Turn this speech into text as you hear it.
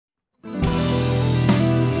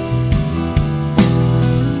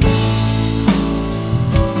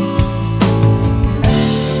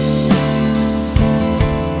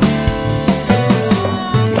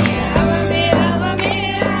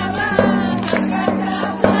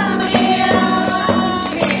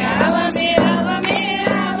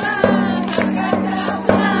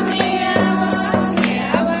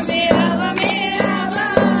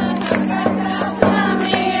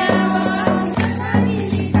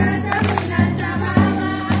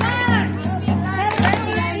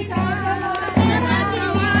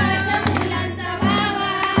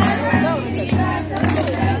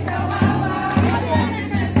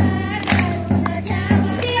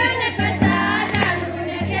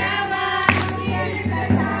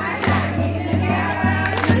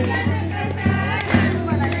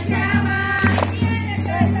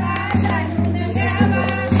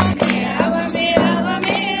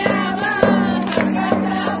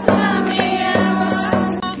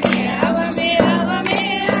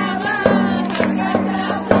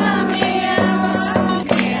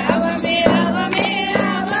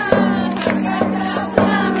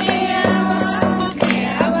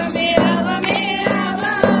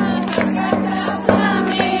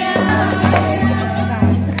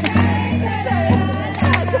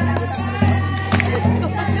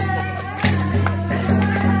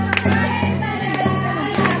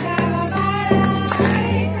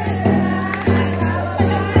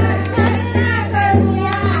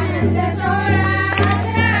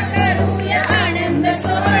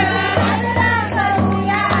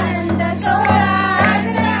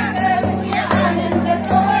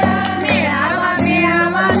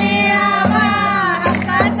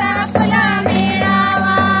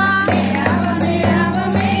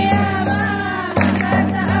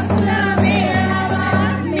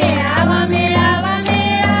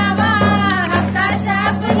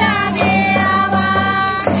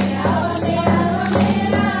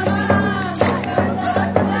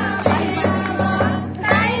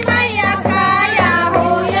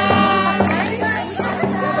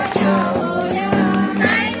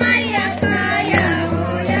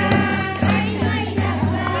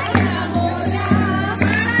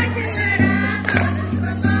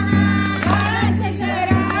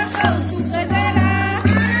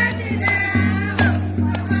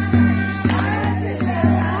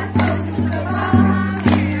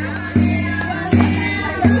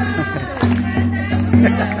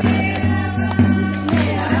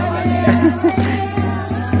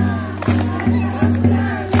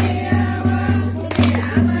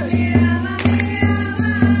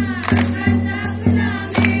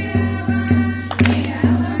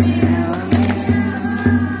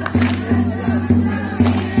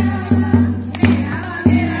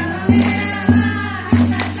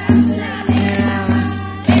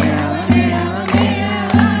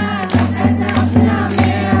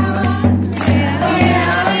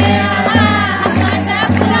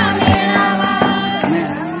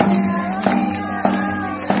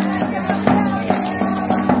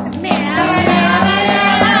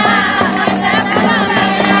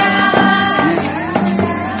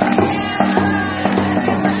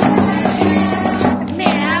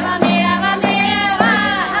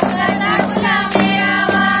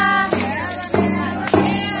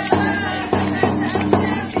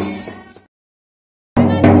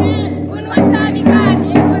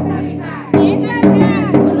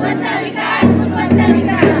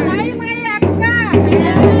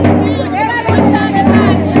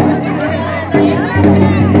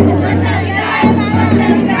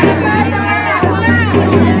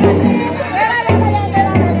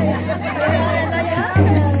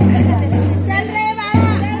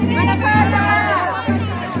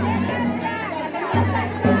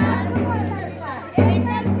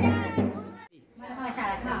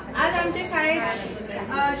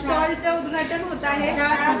आहे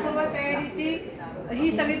शाळापूर्व तयारीची,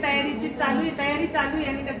 ही सगळी तयारी चालू आहे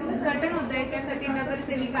आणि त्याचं उद्घाटन होत आहे। त्यासाठी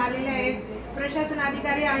नगरसेविका आलेल्या आहेत, प्रशासन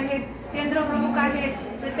अधिकारी आहेत, केंद्र प्रमुख आहेत,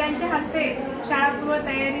 तर त्यांच्या हस्ते शाळापूर्व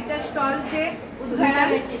तयारीच्या स्टॉलचे उद्घाटन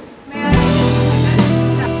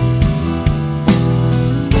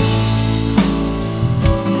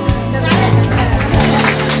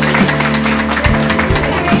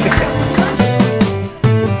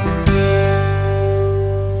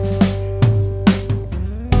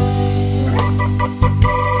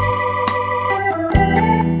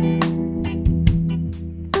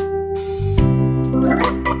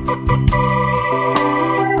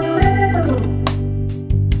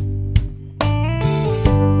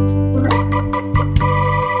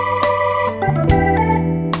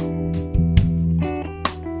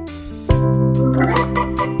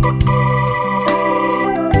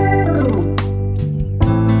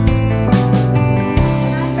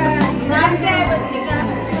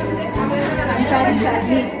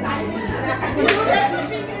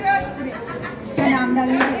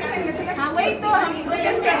वही तो हम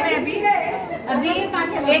डिस्कस कर रहे हैं। अभी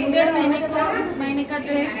 1-1.5 महीने का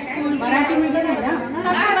जो है स्कूल मराठी मीडियम है ना,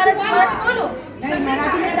 बोलो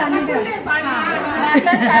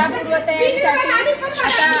आता शाळापूर्व तयारीसाठी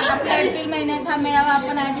आता आपल्या एप्रिल महिन्यात हा मेळावा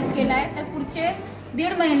आपण आयोजित केला आहे। तर पुढचे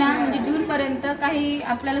 1.5 महिना म्हणजे जून पर्यंत काही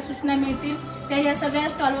आपल्याला सूचना मिळतील, त्या या सगळ्या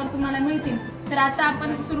स्टॉलवर तुम्हाला मिळतील। तर आता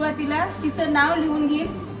आपण सुरुवातीला तिचं नाव लिहून घेईन,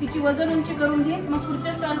 तिची वजन उंची करून घेईन, मग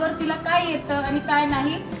पुढच्या स्टॉलवर तिला काय येतं आणि काय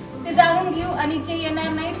नाही ते जाणून घेऊ आणि जे येणार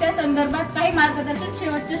नाही त्या संदर्भात काही मार्गदर्शन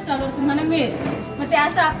शेवटच्या स्टॉलवर तुम्हाला मिळेल। मग ते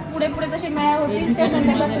असं पुढे पुढे जसे मेळावे होतील त्या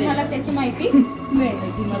संदर्भात तुम्हाला त्याची माहिती मिळेल।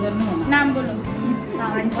 नाम बोलो।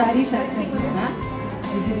 सारी शास्त्री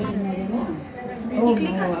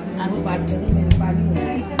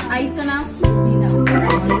आईचं नाव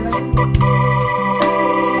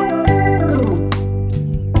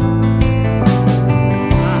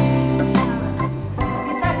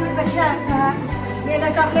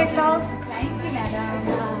चॉकलेट लो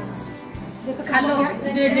खा लो,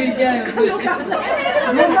 दे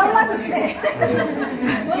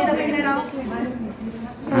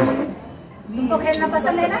तुमको खेलना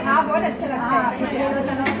पसंद है ना? हाँ, बहुत अच्छा लगता है।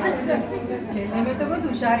 चलो खेलने में तो बहुत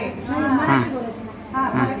होशियार है।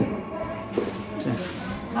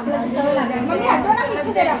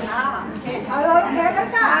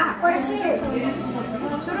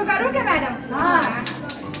 शुरू करूँ क्या मैडम? हाँ,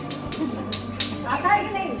 आता है कि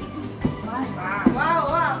नहीं? वाह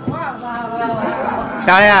वाह वाह वाह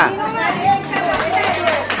टाळ्या।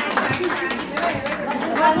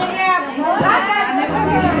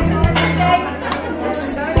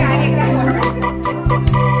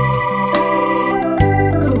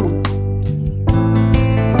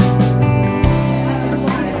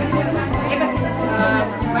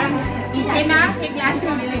 इथे ना हे ग्लास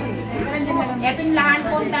ठेवलेले यातून लहान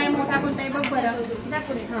कोणता आहे मोठा कोणता आहे बघ बरं जा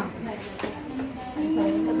पुढे।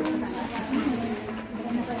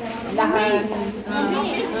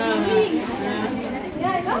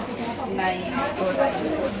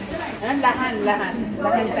 लहान लहान लहान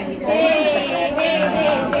सांगितलं।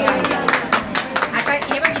 आता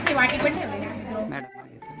हे बघ इथे वाटी पण ठेवली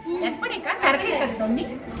यात पण आहे का सारखे येतात दोन्ही?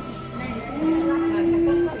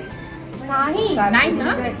 नाही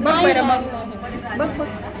ना, बघ बरं बघ बघ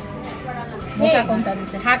मोठा कोणता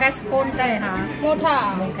दिसेल? हा काय कोणता आहे? हा मोठा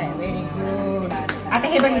मोठा आहे। Very good. आता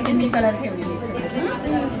हे बघ इथे मी कलर ठेवलेले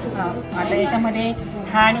आता याच्यामध्ये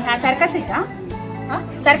हा आणि हा सारखाच आहे का?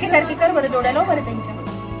 सारखे सारखे कर बरं, जोड्या लाव बरं त्यांच्या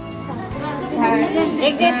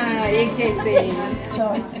एक जैसे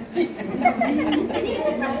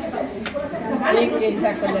एक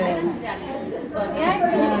जैसा कलर।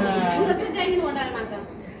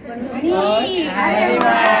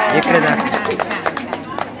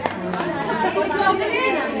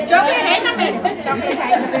 चॉकलेट है ना मॅडम? चॉकलेट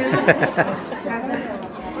आहे।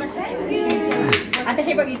 आता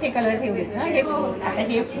हे बघ इथे कलर ठेवले ना, हे आता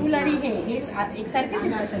हे फुल आणि हे एकसारखेच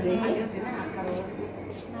आहेत सगळे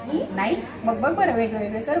नाही? मग बघ बरं वेगळे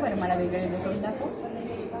वेगळे कर बरं, मला वेगळे वेगळे करून दाखव।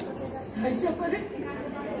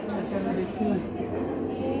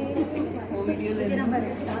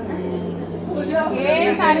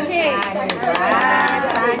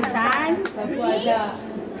 छान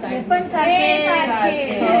हे पण सारखे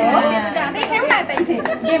ठेवलं आता इथे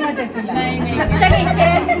घे मग ते तुला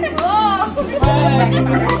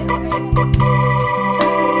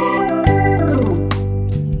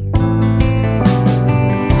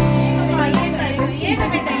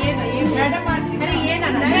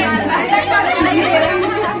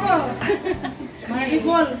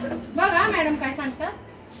बघा मॅडम काय सांगतात?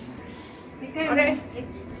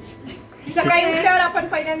 सकाळी उठल्यावर आपण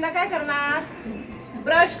पहिल्यांदा काय करणार?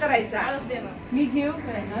 ब्रश करायचा. मी घेऊ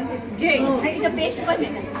घे. पेस्ट पण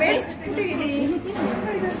पेस्ट कुठे गेली?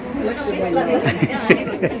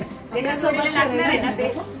 लागणार आहे ना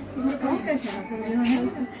पेस्ट.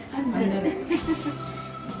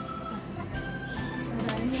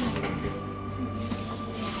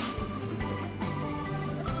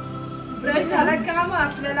 ब्रश झाला का मग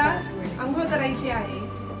आपल्याला आंघोळ करायची आहे.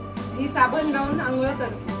 मी साबण लावून आंघोळ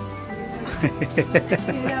करते.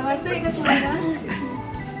 आवडतंय का तुम्हाला?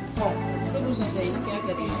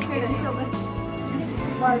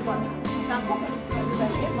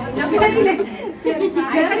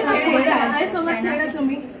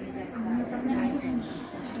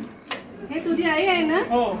 हे तुझी आई आहे ना?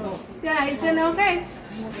 त्या आईचं नाव काय?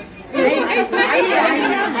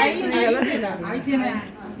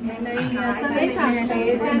 नाही असं नाही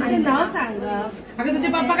सांगते, त्यांचं नाव सांग. अगं तुझे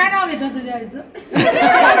पप्पा काय नाव घेतो तुझ्या आईचं?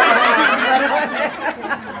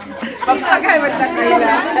 पप्पा काय म्हणतात?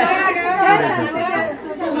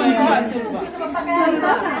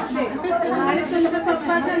 आणि तुमच्या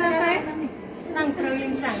पप्पाचं नाव काय? सांग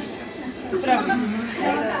प्रवीण. सांग प्रवीण.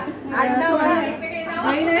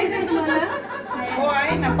 आई नाही का तुम्हाला? हो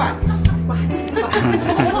आहे ना. 5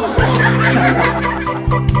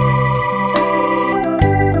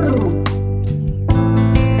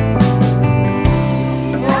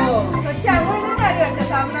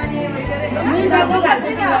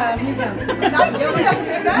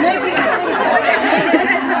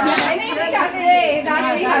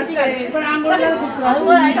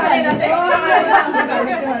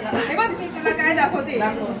 मी तुला काय दाखवते.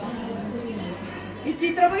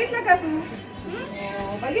 चित्र बघितलं का तू?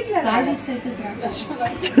 बघितलं काय दिसतंय तुला?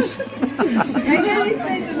 काय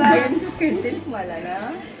दिसतंय तुला? खेळतेस मला ना.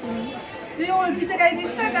 तुझ्या ओळखीचं काय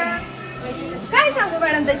दिसतं का? काय सांगू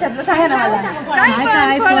मॅडम त्याच्यातलं? सांगा ना मला.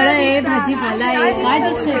 काय फळ आहे, भाजीपाला आहे, काय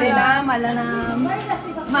दिसतंय? मला ना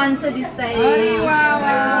माणसं दिसताय,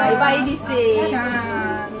 बाई दिसते.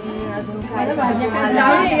 अजून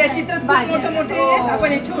काय? या चित्रात मोठे मोठे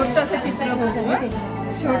आपण एक छोटस चित्र बघू.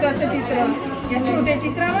 छोटस चित्र. या छोट्या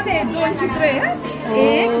चित्रामध्ये 2 चित्र आहे.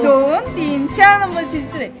 1 2 3 4 नंबर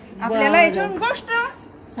चित्र आहे. आपल्याला याच्यावरून गोष्ट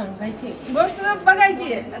सांगायची, गोष्ट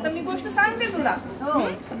बघायची आहे. आता मी गोष्ट सांगते तुला.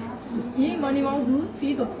 ही मणिमाऊ दूध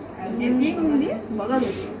पीत होती. ती मुली बघत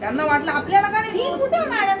होती. त्यांना वाटलं आपल्याला का नाही कुठे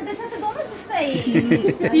मॅडम त्याच्यात 2च दिसतंय.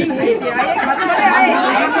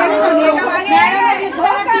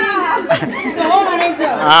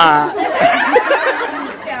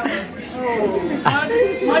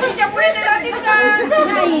 मणीच्या पुढे ते जातील का?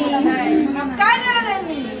 मग काय केलं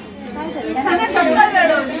त्यांनी? शब्द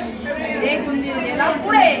लढवली. एक उंदीर गेला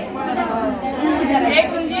पुढे.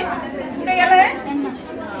 एक उंदीर पुढे गेलाय.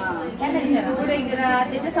 पुढे गेला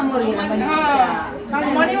त्याच्या समोर गेला.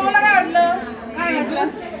 मणी मला काय वाटलं? काय वाटलं?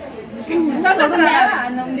 तसंच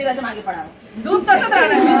राहणार. उंदीराच्या मागे पडा. दूध तसंच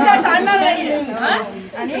राहणार. दूध काय सांडणार नाहीये.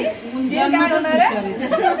 आणि उंदीर काय होणार आहे?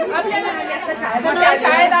 आपल्याला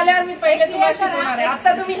शाळेत आल्यावर मी पहिले तुम्हाला शिकवणार आहे.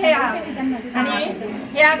 आता तुम्ही हे आणि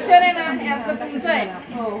हे अक्षर आहे ना, हे आता तुमचं आहे.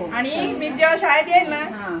 आणि मी जेव्हा शाळेत येईल ना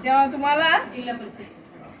तेव्हा तुम्हाला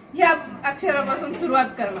ह्या अक्षरापासून सुरुवात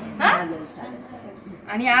करणार.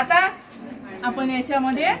 आणि आता आपण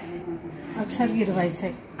याच्यामध्ये अक्षर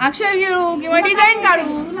गिरवायचंय. अक्षर गिळू किंवा डिझाईन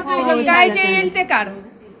काढू. काय जे येईल ते काढू.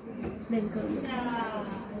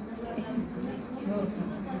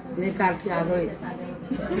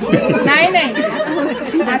 नाही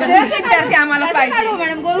असे विद्यार्थी आम्हाला पाहिजे.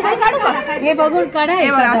 मॅडम गोल गोल काढू का? हे बघून काढा.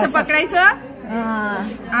 असं पकडायचं,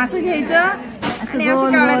 असं घ्यायचं आणि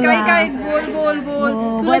असं काढायचं. काय गोल गोल गोल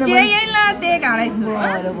तुला जे येईल ना ते काढायचं.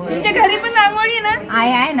 तुमच्या घरी पण रांगोळी ना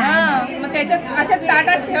आहे ना, मग त्याच्यात अशा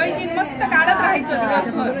ताटात ठेवायची, मस्त काढत राहायचं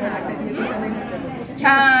दिवसभर.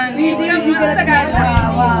 छान मस्त काढत.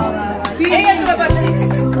 हे घे तुला बक्षीस.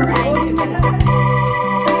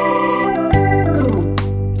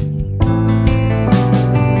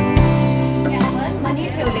 मनी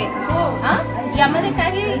ठेवले. यामध्ये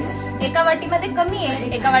काही एका वाटीमध्ये कमी आहे,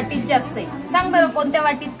 एका वाटीत जास्त आहे. सांग बरं कोणत्या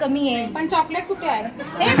वाटीत कमी आहे? पण चॉकलेट कुठे आहे?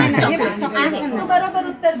 तू बरोबर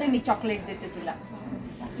उत्तर दे. मी चॉकलेट देते तुला.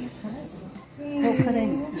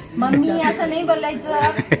 मम्मी असं नाही बोलायचं.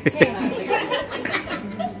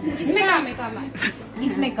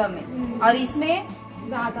 इसमें कम है और इसमें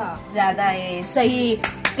ज्यादा है. सही.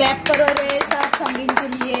 क्लैप करो रे सब संगीन के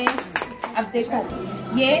लिए. अब देखो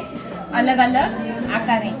ये अलग अलग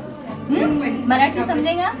आकार है. मराठी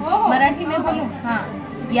समजेगा? मराठी में बोलू. हाँ,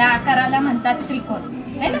 या आकाराला म्हणतात त्रिकोण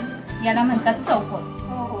है ना, याला म्हणतात चौकोन.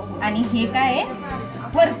 आणि हे काय आहे?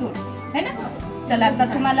 वर्तुळ है ना. चला आता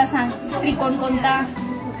तुम्हाला सांग त्रिकोण कोणता?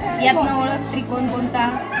 यातनं ओळख त्रिकोण कोणता?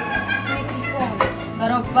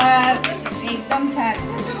 बरोबर, एकदम छान.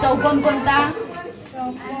 चौकोन कोणता?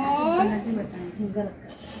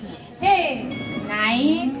 हे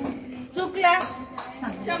नाही, चुकला.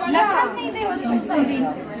 लक्षात नाही ते वस्तू सॉरी.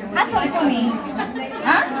 हा चौकोन आहे.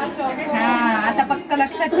 हा, आता पक्क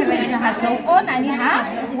लक्षात ठेवायचं. हा चौकोन आणि हा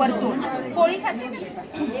वर्तुळ. पोळी खाते ना?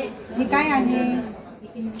 हे काय आहे?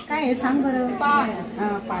 काय आहे सांग बरं.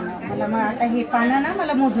 पानं. मला मग आता हे पानं ना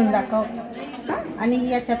मला मोजून दाखव आणि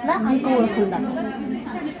याच्यातला अंक ओळखून दाखव.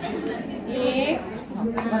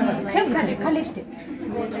 बरोबर, ठेव खाली, खालीच ठेव.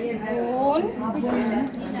 2 3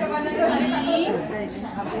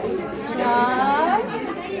 4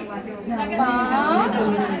 5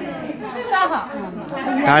 6.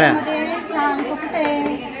 याच्यामध्ये 6 अंक कुठे?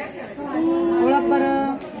 ओळख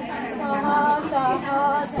बरं. 6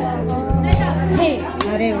 हे.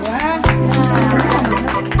 अरे वा.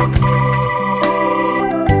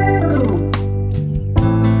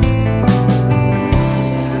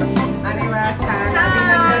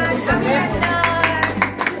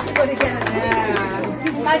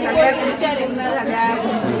 माझी पोरगी हुशार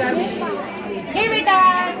आहे. हे बेटा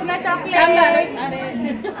तुला चॉकलेट.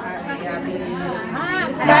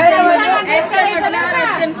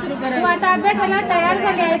 ऍक्शन सुरू करा. तू आता अभ्यासाला तयार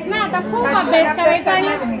झाली आहेस ना. आता खूप अभ्यास करायचा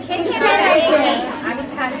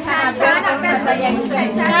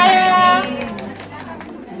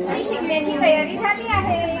आणि शिकण्याची तयारी झाली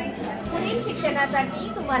आहे. पुढील शिक्षणासाठी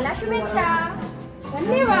तुम्हाला शुभेच्छा.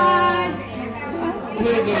 धन्यवाद.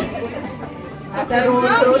 आता रोज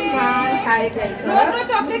छान शाळेत यायचं. रोज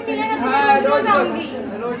चॉकलेट केले ना. रोज आऊंगी.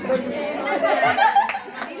 रोज